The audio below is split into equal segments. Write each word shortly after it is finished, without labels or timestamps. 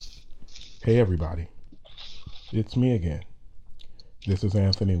Hey everybody, it's me again. This is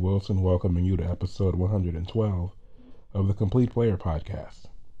Anthony Wilson welcoming you to episode 112 of the Complete Player Podcast.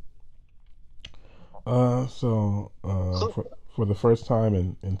 For the first time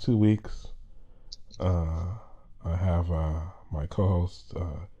in 2 weeks, I have my co-host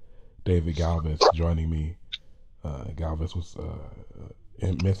David Galvez joining me. Galvez was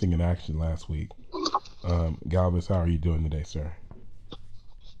missing in action last week. Galvez, how are you doing today, sir?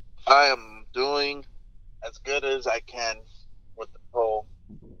 I am doing as good as I can with the whole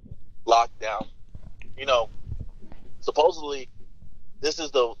lockdown. You know, supposedly this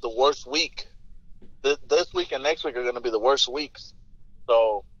is the worst week. This week and next week are going to be the worst weeks.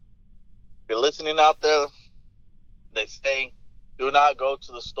 So if you're listening out there, they say do not go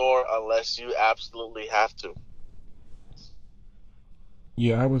to the store unless you absolutely have to.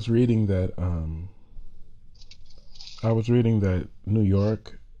 Yeah, I was reading that. New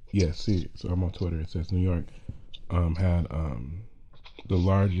York. Yeah, see, so I'm on Twitter. It says New York had the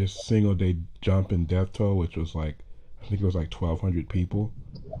largest single day jump in death toll, which was like I think it was like 1,200 people,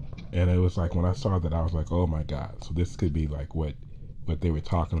 and it was like when I saw that I was like, oh my god, so this could be like what they were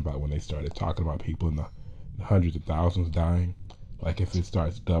talking about when they started talking about people in the hundreds of thousands dying. Like if it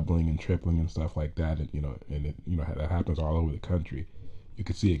starts doubling and tripling and stuff like that, and that happens all over the country, you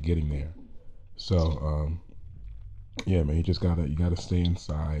could see it getting there. So yeah, man, you gotta stay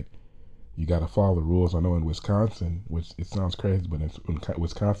inside. You gotta follow the rules. I know in Wisconsin, which it sounds crazy, but in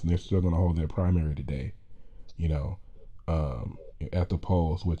Wisconsin, they're still gonna hold their primary today. You know, at the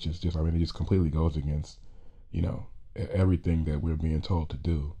polls, which is just, I mean, it just completely goes against, everything that we're being told to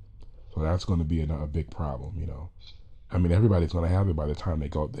do. So that's going to be a big problem. I mean, everybody's going to have it by the time they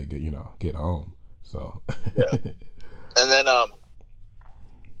get home. So Yeah. And then,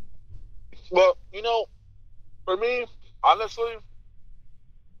 well, for me, honestly,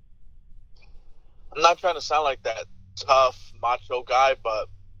 I'm not trying to sound like that tough macho guy, but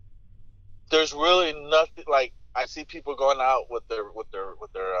there's really nothing like I see people going out with their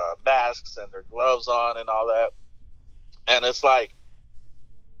masks and their gloves on and all that, and it's like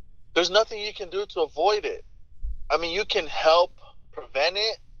there's nothing you can do to avoid it. I mean, you can help prevent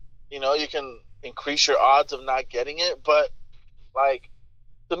it. You can increase your odds of not getting it, but like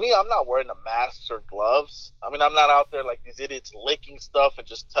to me, I'm not wearing a mask or gloves. I mean, I'm not out there like these idiots licking stuff and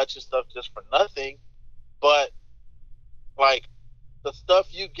just touching stuff just for nothing. But like the stuff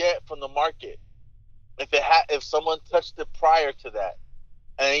you get from the market, if someone touched it prior to that,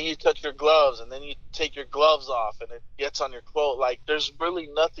 and then you touch your gloves, and then you take your gloves off, and it gets on your clothes, like there's really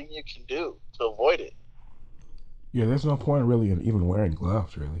nothing you can do to avoid it. yeah, there's no point really in even wearing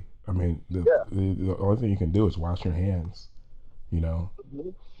gloves. Really, I mean, Yeah. the only thing you can do is wash your hands. You know,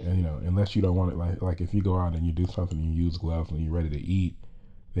 Mhm. and unless you don't want it, like if you go out and you do something and you use gloves when you're ready to eat,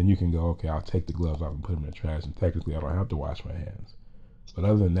 then you can go, okay, I'll take the gloves off and put them in the trash, and technically I don't have to wash my hands. But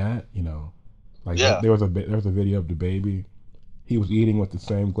other than that, like Yeah. there was a video of the baby. He was eating with the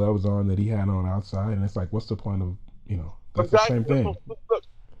same gloves on that he had on outside, and it's like, what's the point of that's the same Exactly. thing. Look,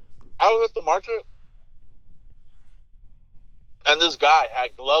 I was at the market, and this guy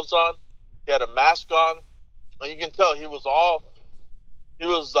had gloves on. He had a mask on, and you can tell he was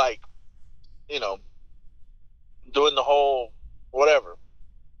like, you know, doing the whole whatever.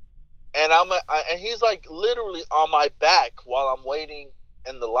 And he's like literally on my back while I'm waiting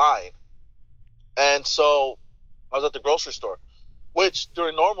in the line. And so I was at the grocery store, which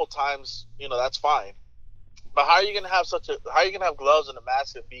during normal times, that's fine. But how are you gonna have gloves and a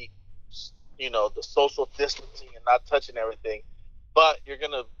mask and be, the social distancing and not touching everything, but you're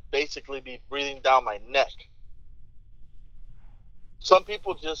gonna basically be breathing down my neck. Some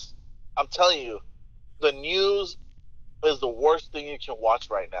people just, I'm telling you, the news is the worst thing you can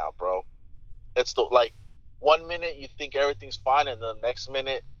watch right now, bro. It's the like 1 minute you think everything's fine, and the next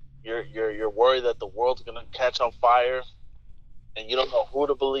minute you're worried that the world's gonna catch on fire, and you don't know who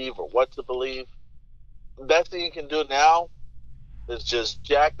to believe or what to believe. The best thing you can do now is just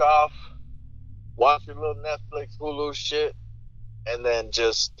jack off, watch your little Netflix, Hulu shit, and then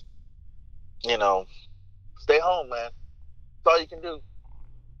just you know stay home, man. That's all you can do.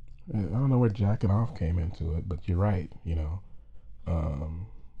 I don't know where jacking off came into it, but you're right. Um,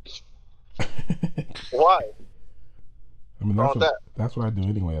 I Why? mean, Wrong with that? that's what I do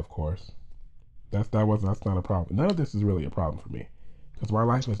anyway. Of course, that's not a problem. None of this is really a problem for me because my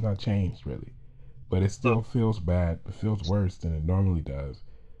life has not changed really, but it Hmm. still feels bad. It feels worse than it normally does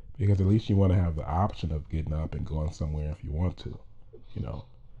because at least you want to have the option of getting up and going somewhere if you want to, you know.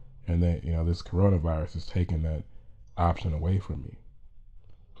 And then this coronavirus is taking that option away from me.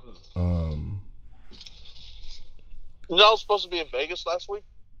 Um, I was supposed to be in Vegas last week.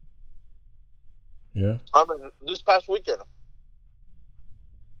 Yeah. I mean, this past weekend.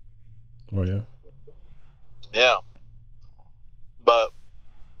 Oh yeah. Yeah, but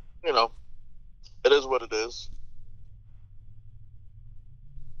you know, it is what it is.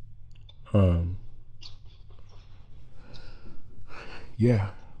 Um. Yeah.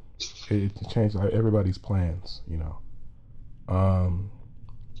 It changed everybody's plans. Um.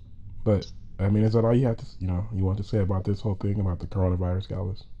 But I mean, is that all you have to you want to say about this whole thing about the coronavirus,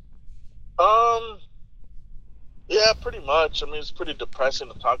 Galvez? Um, yeah, pretty much. I mean, it's pretty depressing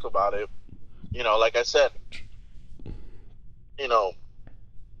to talk about it. Like I said, you know,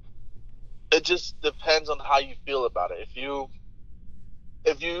 it just depends on how you feel about it.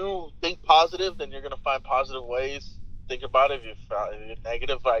 If you think positive, then you're gonna find positive ways. Think about it. If you're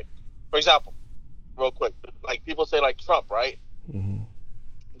negative, like for example, real quick, like people say like Trump, right? Mm-hmm.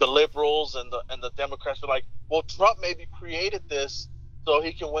 The liberals and the Democrats are like, well, Trump maybe created this so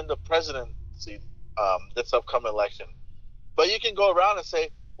he can win the presidency this upcoming election. But you can go around and say,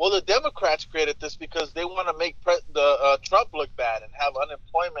 well, the Democrats created this because they want to make Trump look bad and have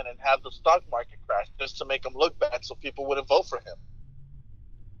unemployment and have the stock market crash just to make him look bad so people wouldn't vote for him.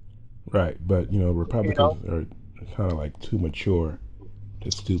 Right, but You Republicans know? are kind of like too mature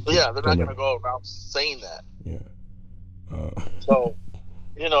to stoop to Yeah, they're not going to Democrat. go around saying that. Yeah. So,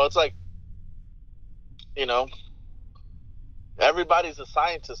 it's like, you know, everybody's a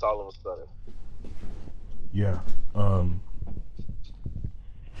scientist all of a sudden. Yeah. Um,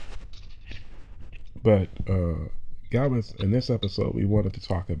 but Galvez, in this episode, we wanted to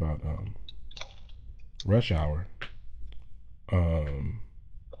talk about Rush Hour. Um,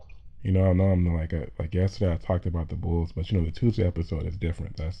 I know I'm like yesterday I talked about the Bulls, but the Tuesday episode is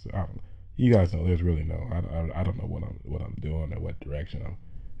different. You guys know there's really no I don't know what I'm doing or what direction I'm.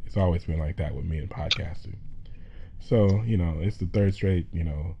 It's always been like that with me and podcasting. So it's the third straight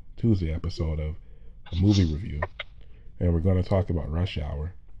Tuesday episode of a movie review, and we're going to talk about Rush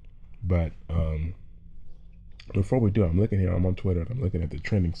Hour. But before we do, I'm on Twitter. I'm looking at the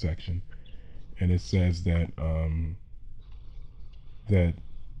trending section, and it says that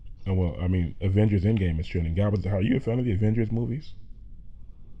well, I mean, Avengers Endgame is trending. Galvin, are you a fan of the Avengers movies?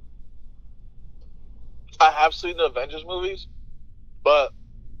 I have seen the Avengers movies, but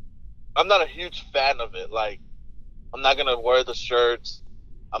I'm not a huge fan of it. Like, I'm not gonna wear the shirts.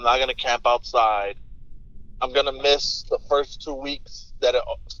 I'm not gonna camp outside. I'm gonna miss the first 2 weeks that it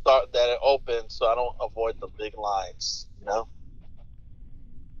opens, so I don't avoid the big lines.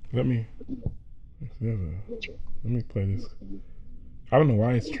 Let me let me play this. I don't know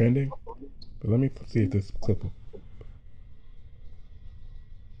why it's trending, but let me see if this clip.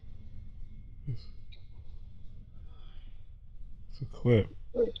 It's a clip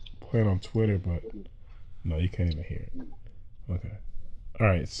playing on Twitter, but no, you can't even hear it. Okay. All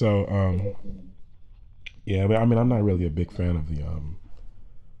right. So yeah, but I mean, I'm not really a big fan of the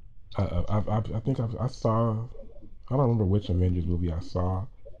I think I saw. I don't remember which Avengers movie I saw.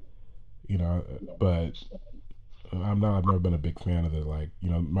 But I've never been a big fan of it. Like,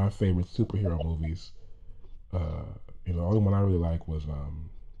 my favorite superhero movies. Uh, the only one I really like was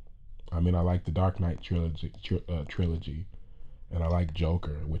I mean, I like the Dark Knight trilogy, and I like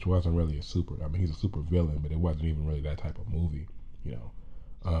Joker, which wasn't really a super. I mean, he's a super villain, but it wasn't even really that type of movie. You know,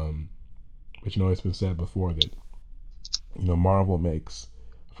 but it's been said before that Marvel makes.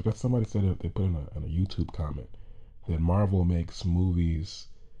 I forgot somebody said it. They put in a YouTube comment that Marvel makes movies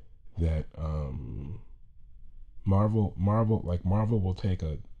that Marvel will take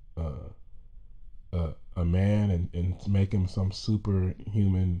a man and make him some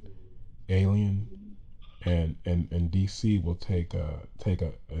superhuman alien, and DC will take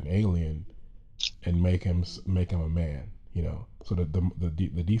an alien and make him a man. So the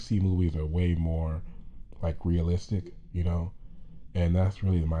DC movies are way more like realistic. And that's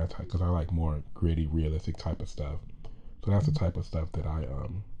really my type because I like more gritty, realistic type of stuff. So that's the type of stuff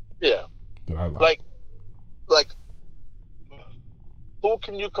Yeah. that I like. Like, who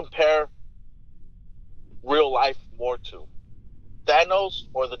can you compare real life more to? Thanos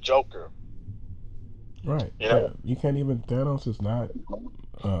or the Joker? Right. You know? You can't even. Thanos is not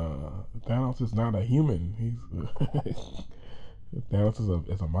a human. Thanos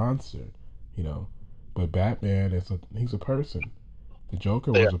is a monster. You know. But Batman he's a person. The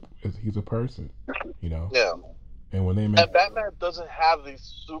Joker Yeah. he's a person. You know. Yeah. And when they make And Batman doesn't have these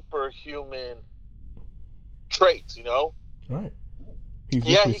superhuman traits, right, he's just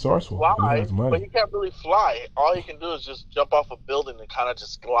Yeah, he can resourceful and he fly, has but money. he can't really fly. All he can do is just jump off a building and kind of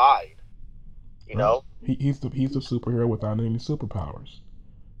just glide, you Right. know? He's the superhero without any superpowers.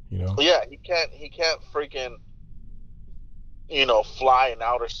 Yeah, he can't freaking, fly in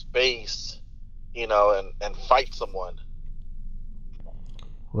outer space and fight someone.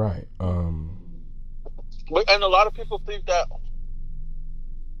 Right. And a lot of people think that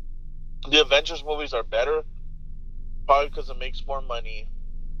the Avengers movies are better, probably because it makes more money,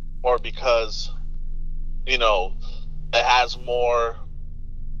 or because it has more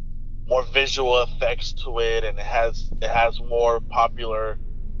visual effects to it, and it has more popular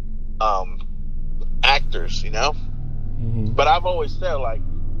um, actors. Mm-hmm. But I've always said, like,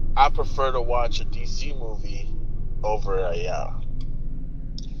 I prefer to watch a DC movie over a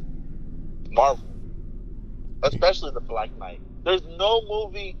Marvel, especially the Black Knight. There's no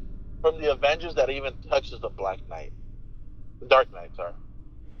movie from the Avengers that even touches the Dark Knight. Sorry.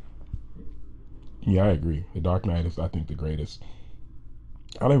 Yeah, I agree. The Dark Knight is, I think, the greatest.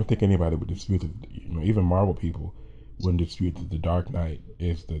 I don't even think anybody would dispute that. Even Marvel people wouldn't dispute that The Dark Knight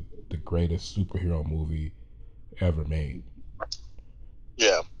is the greatest superhero movie ever made.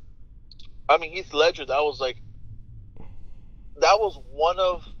 Yeah, I mean Heath Ledger. That was one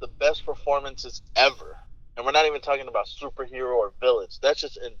of the best performances ever, and we're not even talking about superhero or villains. That's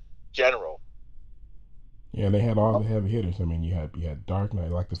just in general. Yeah, and they had all the heavy hitters. I mean, you had Dark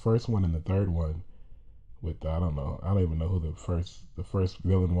Knight, like the first one and the third one with I don't know, I don't even know who the first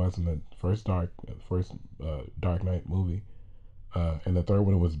villain was in the first Dark Knight movie. And the third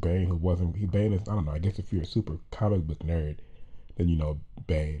one was Bane, who wasn't he Bane is I don't know. I guess if you're a super comic book nerd, then you know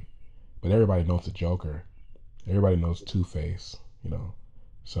Bane, but everybody knows the Joker. Everybody knows Two Face.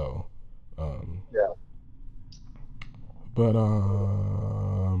 So, um, Yeah. but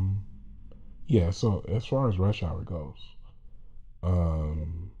yeah. So as far as Rush Hour goes, well,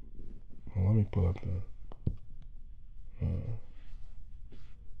 let me pull up uh,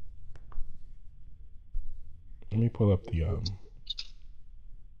 let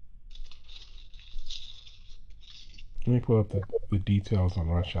me pull up the details on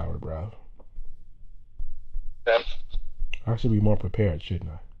Rush Hour, bro. Okay. I should be more prepared,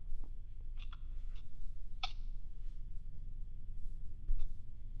 shouldn't I?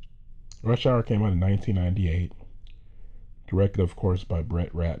 Rush Hour came out in 1998, directed, of course, by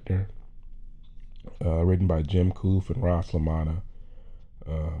Brett Ratner, written by Jim Koof and Ross LaManna.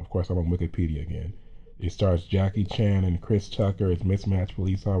 Of course, I'm on Wikipedia again. It stars Jackie Chan and Chris Tucker as mismatched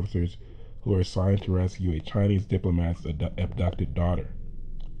police officers who are assigned to rescue a Chinese diplomat's abducted daughter.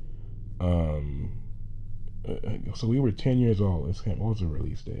 Um, so we were 10 years old. What was the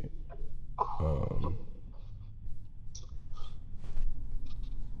release date?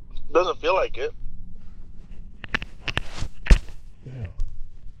 Doesn't feel like it. Yeah.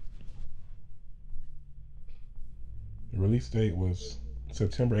 The release date was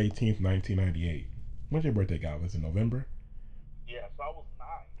September 18th, 1998. When's your birthday, guy? Was it November? Yeah, so I was 9.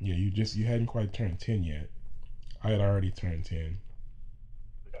 Yeah, you hadn't quite turned 10 yet. I had already turned 10.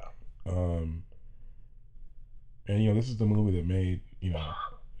 Yeah. And this is the movie that made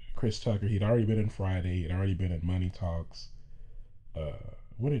Chris Tucker. He'd already been in Friday. He'd already been in Money Talks.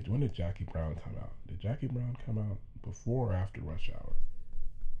 When did Jackie Brown come out? Did Jackie Brown come out before or after Rush Hour?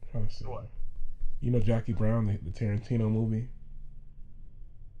 I'm trying to see. What? Jackie Brown, the Tarantino movie.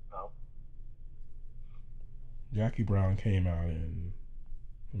 No. Jackie Brown came out in,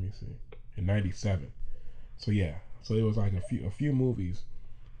 let me see, in '97. So yeah, so it was like a few movies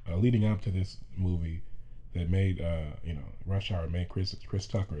leading up to this movie that made Rush Hour made Chris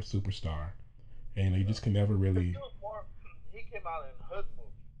Tucker a superstar, and you just can never really. He came out in hood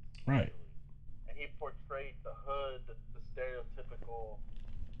movies. Right. And he portrayed the hood, the stereotypical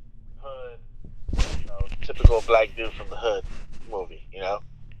hood, typical black dude from the hood movie.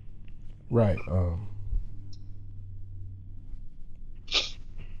 Right.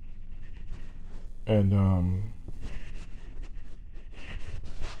 And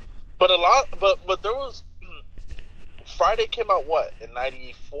but there was Friday came out what in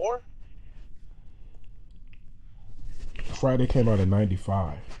 '94. Friday came out in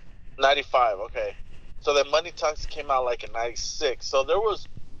 '95. '95, okay. So then Money Talks came out like in '96. So there was,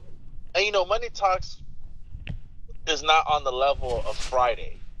 and Money Talks is not on the level of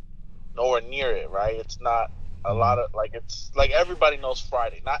Friday, nowhere near it, right? It's not a lot of it's like everybody knows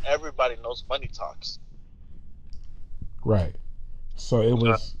Friday. Not everybody knows Money Talks. Right. So it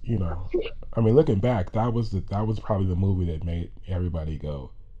was, I mean, looking back, that was probably the movie that made everybody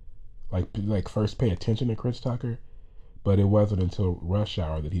go, like first pay attention to Chris Tucker. But it wasn't until Rush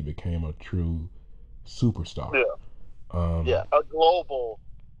Hour that he became a true superstar. Yeah. A global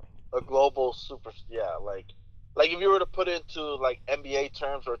super. Yeah, like if you were to put it into like NBA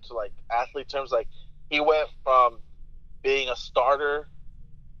terms or to like athlete terms, like he went from being a starter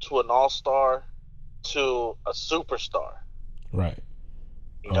to an all-star to a superstar. Right.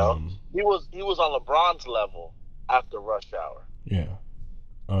 You know, Um, he was on LeBron's level after Rush Hour. yeah.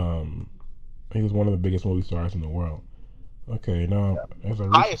 Um, he was one of the biggest movie stars in the world. Okay, now Yeah. as I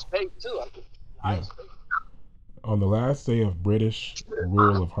recall, Highest paid too. I think. yeah, Highest paid. on the last day of British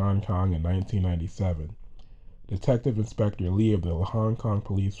rule of Hong Kong in 1997, Detective Inspector Lee of the Hong Kong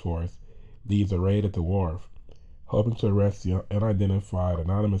Police Force leads a raid at the wharf, hoping to arrest the unidentified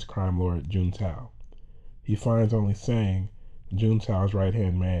anonymous crime lord Jun Tao. He finds only Sang, Jun Tao's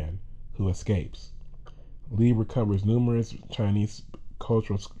right-hand man, who escapes. Lee recovers numerous Chinese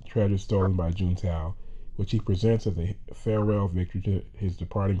cultural treasures stolen by Jun Tao, which he presents as a farewell victory to his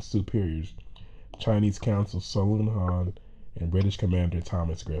departing superiors, Chinese Consul Solun Han and British Commander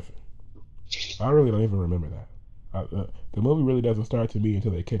Thomas Griffin. I really don't even remember that. The movie really doesn't start to me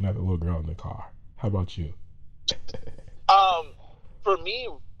until they kidnap the little girl in the car. How about you? For me,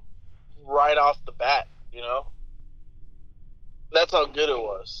 right off the bat, you know, that's how good it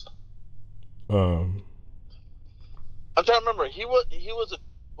was. Um, I'm trying to remember. He was a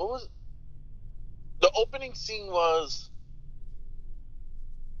what was the opening scene was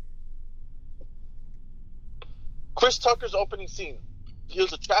Chris Tucker's opening scene. He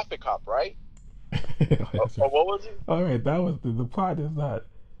was a traffic cop, right? Or what was he? all right, that was the plot is not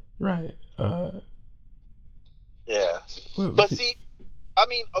right. Yeah. Well, But see, I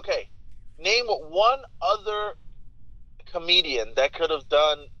mean, okay. Name one other comedian that could have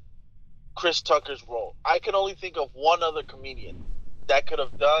done Chris Tucker's role. I can only think of one other comedian that could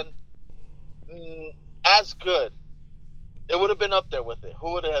have done as good. It would have been up there with it.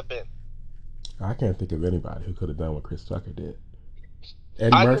 Who would it have been? I can't think of anybody who could have done what Chris Tucker did.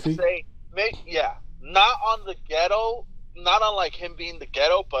 Eddie I Murphy? could say, yeah, not on the ghetto, not on like him being the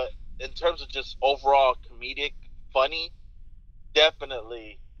ghetto, but in terms of just overall comedic, funny,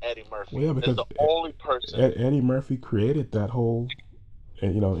 definitely Eddie Murphy Well, yeah, is because the only person. Eddie Murphy created that whole,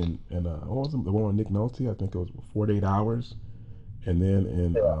 and what was it, the one with Nick Nolte? I think it was 48 Hours, and then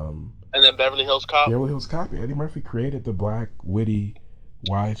And then Beverly Hills Cop. Beverly Hills Cop. Eddie Murphy created the black, witty,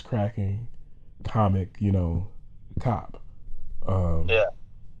 wisecracking, comic, cop. Yeah.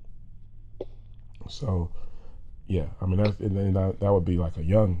 So, yeah, I mean that would be like a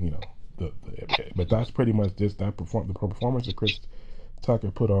young, but that's pretty much just the performance that Chris Tucker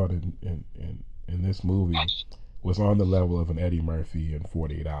put on in this movie was on the level of an Eddie Murphy in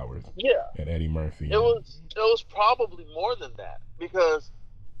 48 Hours. Yeah. And Eddie Murphy. It was probably more than that because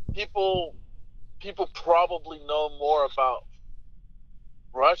people probably know more about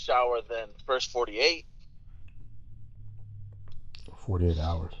Rush Hour than First 48. 48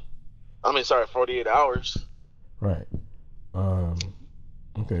 Hours. I mean, sorry, 48 Hours. Right.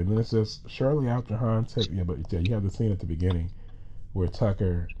 Okay, then it says shortly after Han takes, you have the scene at the beginning where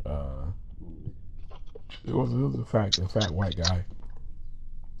Tucker, it was a fat white guy.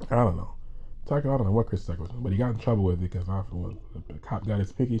 I don't know. Tucker, I don't know what Chris Tucker was doing, but he got in trouble with it because the cop got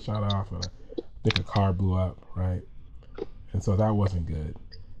his pinky shot off, and I think a car blew up, right? And so that wasn't good.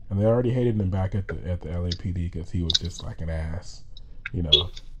 And they already hated him back at the LAPD because he was just like an ass,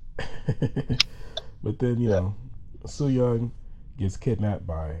 But then, Su Young gets kidnapped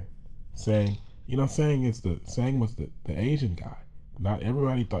by Sang. Sang was the Asian guy. Not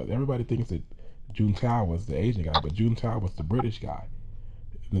everybody thinks that Jun Tao was the Asian guy, but Jun Tao was the British guy.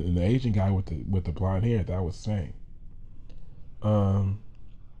 And the Asian guy with the blonde hair, that was Sang. You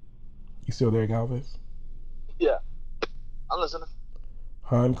still there, Galvez? Yeah, I'm listening.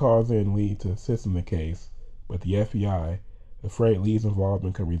 Han calls in Lee to assist in the case, but the FBI, afraid Lee's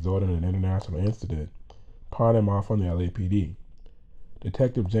involvement could result in an international incident, pawn him off on the LAPD.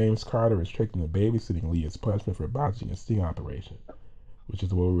 Detective James Carter is tricked into babysitting Lee as punishment for botching a sting operation, which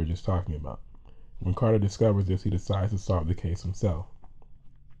is what we were just talking about. When Carter discovers this, he decides to solve the case himself.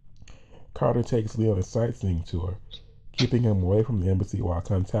 Carter takes Lee on a sightseeing tour, keeping him away from the embassy while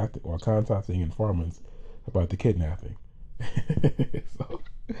contacting informants about the kidnapping. So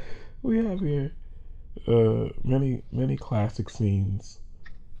we have here many classic scenes.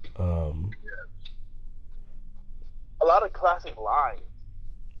 A lot of classic lines.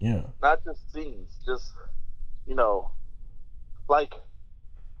 Yeah. Not just scenes, just like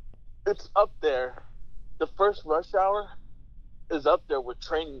it's up there. The first Rush Hour is up there with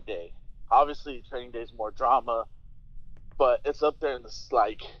Training Day. Obviously, Training Day is more drama, but it's up there in this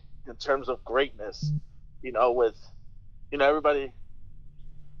in terms of greatness. With everybody.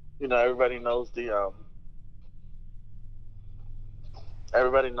 Everybody knows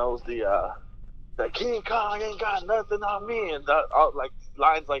that King Kong ain't got nothing on me, and like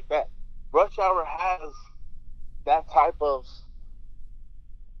lines like that. Rush Hour has that type of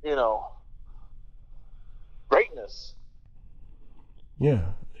greatness.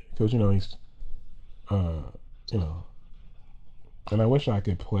 Yeah, because he's, you know, and I wish I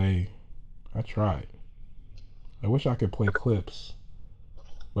could play. I tried. I wish I could play clips,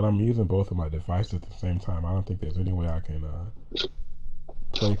 but I'm using both of my devices at the same time. I don't think there's any way I can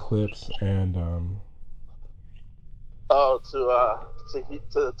play clips and Oh,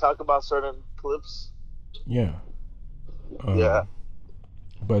 to talk about certain clips. yeah. Yeah.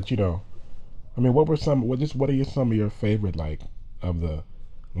 But I mean, what are some of your favorite of the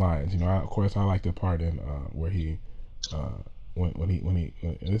lines? Of course, I like the part in where he when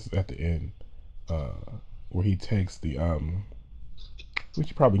and this is at the end where he takes the we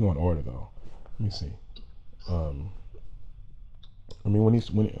should probably go in order though. Let me see. I mean,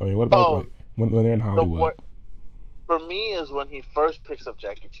 what about when they're in Hollywood? For me, is when he first picks up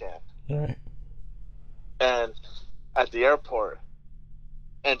Jackie Chan. Right. And at the airport,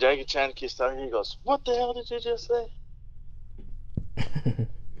 and Jackie Chan keeps talking. He goes, "What the hell did you just say?" And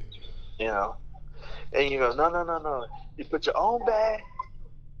you go, "No. You put your own bag."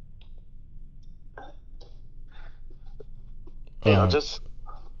 Just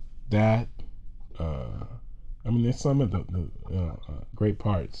that. I mean, there's some of the great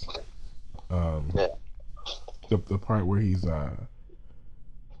parts. Yeah. The part where he's where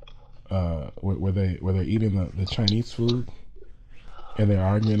they're eating the Chinese food and they're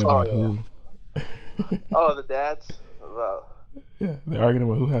arguing about who. The dads. Yeah, they're arguing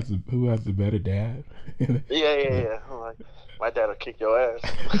about who has the better dad. Yeah. I'm like, my dad will kick your ass.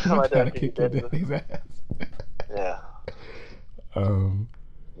 My dad will kick your daddy's ass. Yeah. And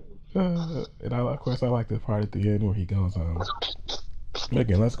of course I like the part at the end where he goes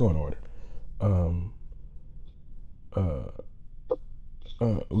again, let's go in order.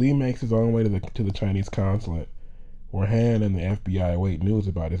 Lee makes his own way to the Chinese consulate where Han and the FBI await news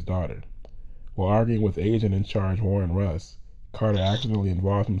about his daughter. While arguing with agent in charge Warren Russ, Carter accidentally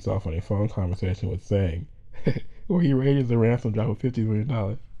involves himself in a phone conversation with Sang where he rages the ransom drop of $50 million.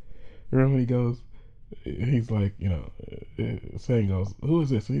 Remember when he goes, he's like, Sang goes, "Who is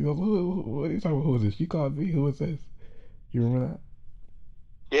this?" And he goes, "What are you talking about? Who is this? You called me? Who is this?" You remember that?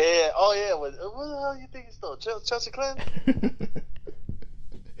 Yeah. Oh yeah. What the hell you think he stole? Chelsea Clinton?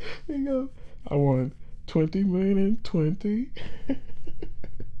 He goes, "I want 20 million and 20."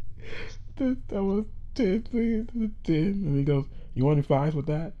 That was 10 million to 10. And he goes, "You want any fives with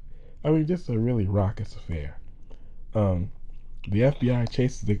that?" I mean, just a really raucous affair. The FBI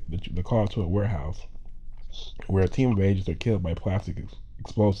chases the car to a warehouse where a team of agents are killed by plastic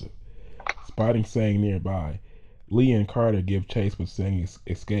explosive. Spotting Sang nearby, Lee and Carter give chase, but Sang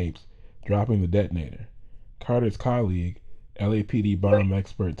escapes, dropping the detonator. Carter's colleague, LAPD bomb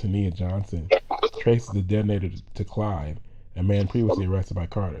expert Tania Johnson, traces the detonator to Clive, a man previously arrested by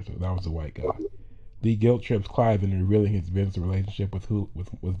Carter. So that was the white guy. Lee guilt trips Clive into revealing his business relationship with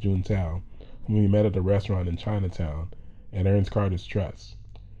Juntao, whom he met at a restaurant in Chinatown, and earns Carter's trust.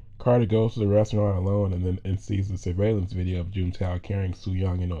 Carter goes to the restaurant alone and sees the surveillance video of Juntao carrying Su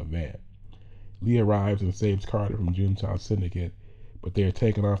Young into a van. Lee arrives and saves Carter from Juntao's syndicate, but they are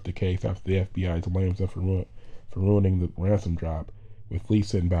taken off the case after the FBI blames them for ruining the ransom drop, with Lee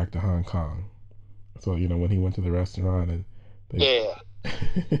sent back to Hong Kong. So, when he went to the restaurant and yeah.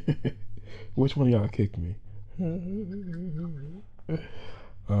 Which one of y'all kicked me?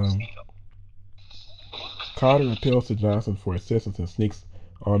 Carter appeals to Johnson for assistance and sneaks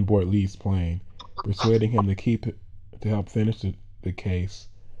on board Lee's plane, persuading him to help finish the case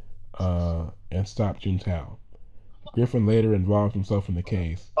and stop Juntao. Griffin later involved himself in the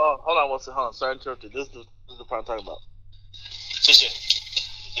case. Oh, hold on. Sorry to interrupt you. This is the part I'm talking about.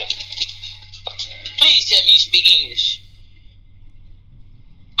 Please tell me you speak English.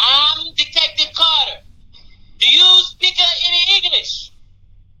 I'm Detective Carter. Do you speak any English?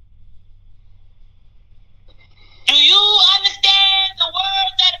 Do you understand the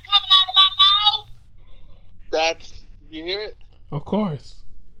words that are coming out of my mouth? You hear it? Of course.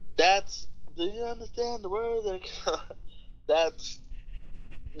 Do you understand the words that's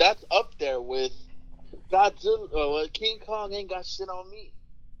up there with Godzilla. King Kong ain't got shit on me.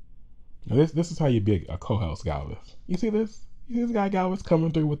 Now this is how you be a co-host, Galvis. You see this? You see this guy Galvis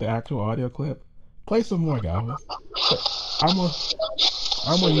coming through with the actual audio clip? Play some more, Galvis. I'm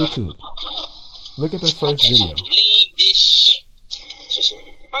on YouTube. Look at the first video. Believe this shit.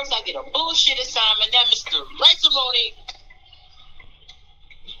 First I get a bullshit assignment. That Mr. Resimoni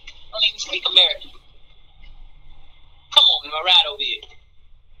don't even speak American. Come on, man, right over here.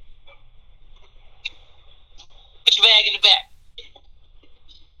 Put your bag in the back.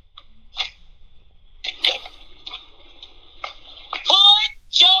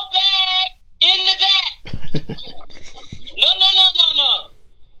 Put your bag in the back. No.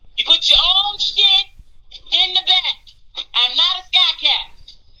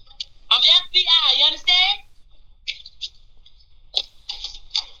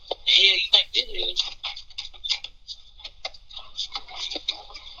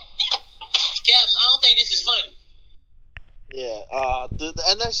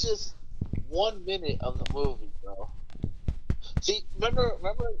 And that's just 1 minute of the movie, bro. See, remember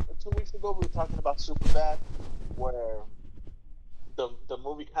 2 weeks ago we were talking about Superbad, where the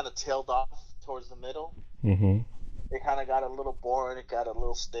movie kind of tailed off towards the middle. Mm-hmm. It kind of got a little boring. It got a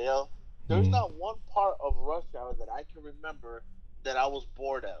little stale. There's not one part of Rush Hour that I can remember that I was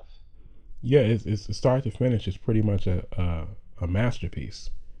bored of. Yeah, it's start to finish. It's pretty much a masterpiece.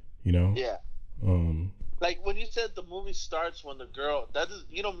 You know. Yeah. Like when you said the movie starts when the girl,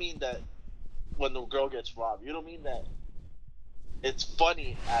 you don't mean that when the girl gets robbed. You don't mean that it's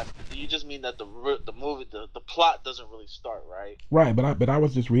funny after. You just mean that the movie, the plot doesn't really start, right? Right, but I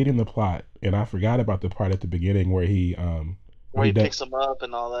was just reading the plot and I forgot about the part at the beginning where he picks him up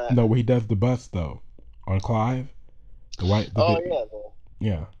and all that. No, where he does the bust though on Clive, the white.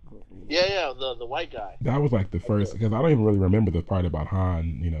 Yeah, the white guy. That was like the first, because I don't even really remember the part about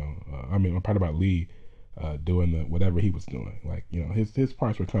Han. You know, the part about Lee doing the whatever he was doing. Like, you know, his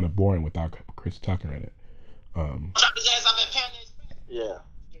parts were kind of boring without Chris Tucker in it. Yeah.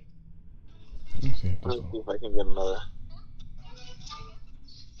 Let me see if I can get another.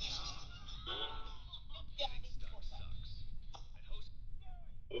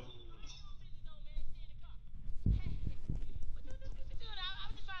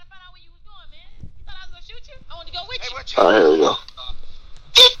 Oh, here we go.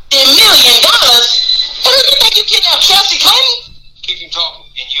 $50 million? What do you think you kidnapped Chelsea Clinton? Keep him talking.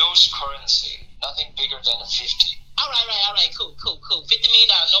 In US currency, nothing bigger than a 50. All right, cool. $50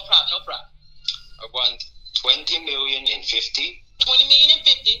 million, no problem. I want 20 million in 50. 20 million in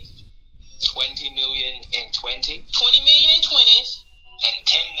 50. 20 million in 20. 20 million in 20s. And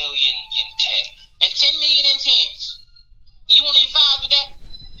 10 million in 10. And 10 million in 10s. You want to be five with that?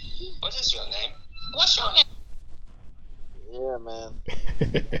 What is your name? What's your name? Yeah, man.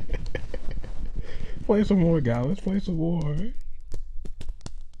 Play some more, guys. Let's play some more.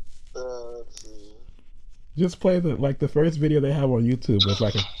 Let's see. Just play the first video they have on YouTube was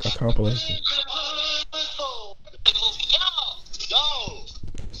like a compilation.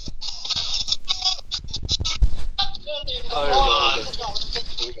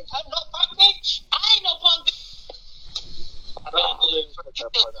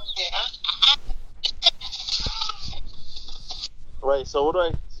 Wait, so what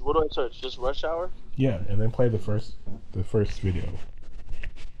do I search? Just Rush Hour? Yeah, and then play the first video.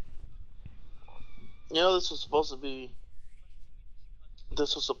 You know, this was supposed to be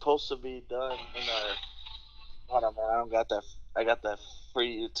done in our. Hold on, man. I don't got that. I got that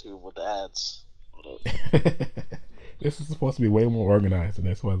free YouTube with the ads. This is supposed to be way more organized than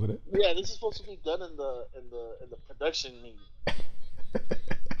this, wasn't it? Yeah, this is supposed to be done in the production meeting.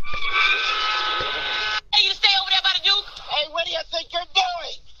 Hey, you stay over there by the Duke? Hey, what do you think you're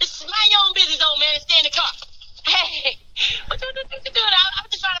doing? This is mind your own business, old man, and stay in the car. Hey, what you doing? I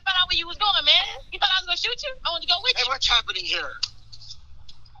was just trying to find out where you was going, man. You thought I was gonna shoot you? I wanted to go with you. Hey, what's happening here?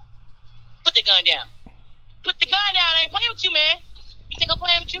 Put the gun down. Put the gun down. I ain't playing with you, man. You think I'm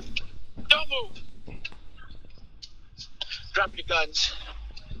playing with you? Don't move. Drop your guns.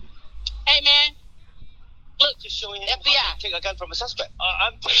 Hey, man. Look, Just showing him FBI. how to take a gun from a suspect. All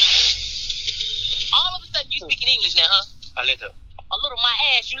of a sudden, you speaking English now, huh? A little. A little my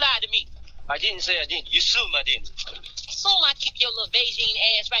ass, you lied to me. I didn't say I didn't. You assume I didn't. Soon I kick your little Beijing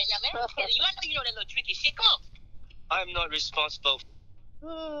ass right now, man. I'm telling you, I know you know that little tricky shit. Come on. I'm not responsible.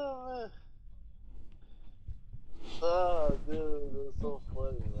 Oh, dude, it's so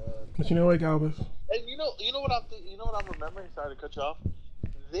funny, man. But you know what, Galvez? And you know what I'm remembering. Sorry to cut you off.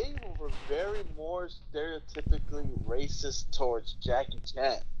 They were very more stereotypically racist towards Jackie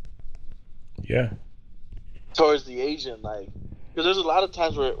Chan. Yeah. Towards the Asian, like, because there's a lot of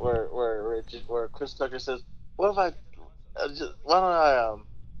times where Chris Tucker says, "What if why don't I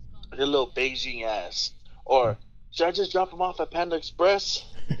get a little Beijing ass?" Or should I just drop him off at Panda Express?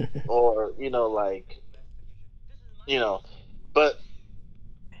 Or but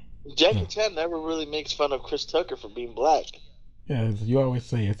Jackie Chan never really makes fun of Chris Tucker for being black. Yeah, as you always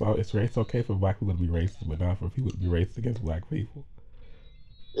say, it's okay for black people to be racist, but not for people to be racist against black people.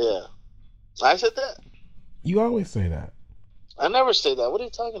 Yeah. I said that? You always say that. I never say that. What are you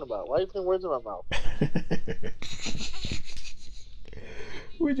talking about? Why are you putting words in my mouth?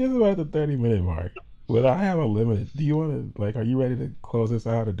 We're just about the 30-minute mark. But I have a limit. Do you want to, are you ready to close this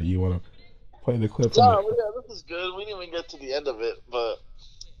out, or do you want to play the clip? No, this is good. We didn't even get to the end of it, but...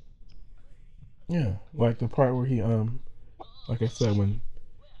 Yeah, like the part where he, like I said, when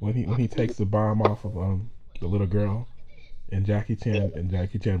he takes the bomb off of the little girl, and Jackie Chan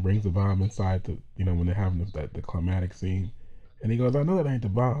brings the bomb inside when they're having the climatic scene, and he goes, "I know that ain't the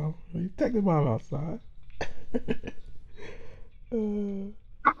bomb. You take the bomb outside." Oh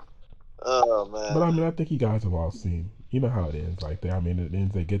man. But I mean, I think you guys have all seen. You know how it ends. Like I mean, it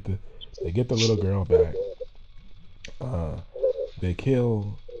ends. They get the little girl back. They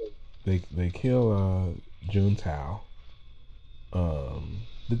kill. They kill Juntao.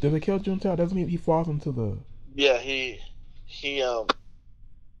 Did they kill Juntao? Doesn't mean he falls into the. Yeah, he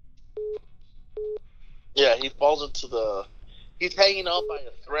falls into the. He's hanging on by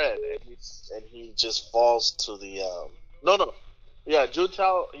a thread, and he just falls to the. No. Yeah,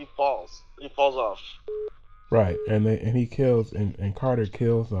 Juntao, he falls. He falls off. Right, and he kills and Carter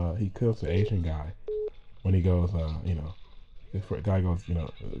kills he kills the Asian guy when he goes the guy goes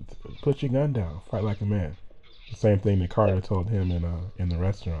put your gun down, fight like a man. The same thing that Carter told him in the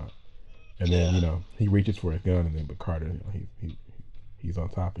restaurant, and then he reaches for his gun, and then but Carter he's on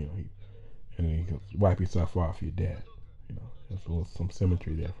top, and then he goes, wipe yourself off, you're dead. There's a little some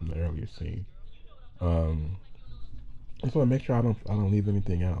symmetry there from the earlier scene. I just want to make sure I don't leave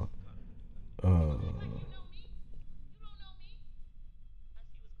anything out.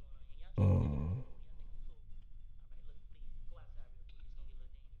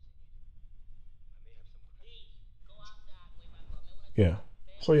 Yeah.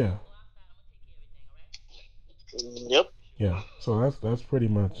 So yeah. Yep. Yeah. So that's pretty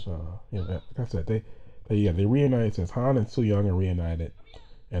much like I said, they reunite. It says Han and Su Young are reunited,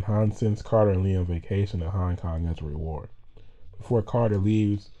 and Han sends Carter and Lee on vacation to Hong Kong as a reward. Before Carter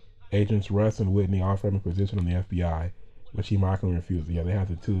leaves, agents Russ and Whitney offer him a position in the FBI, which he mockingly refuses. Yeah, they have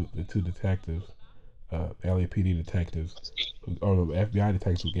the two detectives, LAPD detectives, or the FBI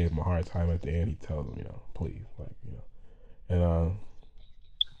detectives who gave him a hard time at the end. He tells them, please, and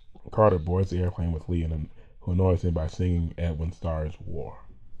Carter boards the airplane with Lee, and who annoys him by singing Edwin Starr's War.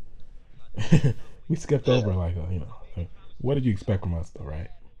 We skipped over what did you expect from us though, right?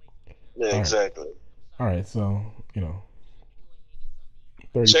 Yeah, exactly. All right, so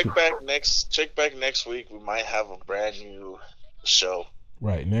check back next week. We might have a brand new show.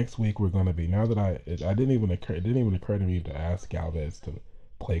 Right, next week we're gonna be. Now that it didn't even occur to me to ask Galvez to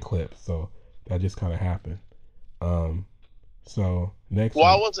play clips, so that just kind of happened. So next. Well,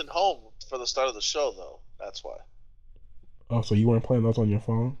 I wasn't home for the start of the show though. That's why. Oh, so you weren't playing those on your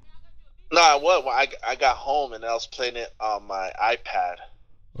phone? No, I was. I got home and I was playing it on my iPad.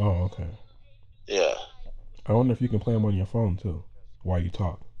 Oh, okay. Yeah. I wonder if you can play them on your phone too, while you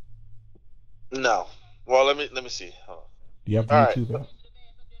talk. No. Well, let me see. Hold on. Do you have to YouTube that?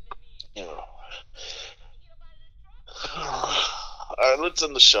 All right, let's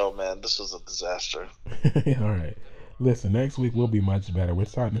end the show, man. This was a disaster. All right. Listen, next week will be much better. We're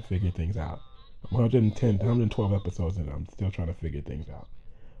starting to figure things out. 112 episodes in, I'm still trying to figure things out.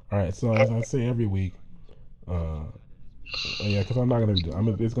 All right, so as I say every week, because I'm not gonna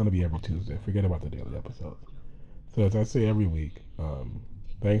be. It's gonna be every Tuesday. Forget about the daily episodes. So as I say every week,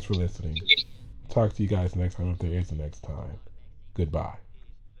 thanks for listening. Talk to you guys next time if there is a next time. Goodbye.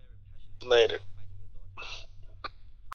 Later.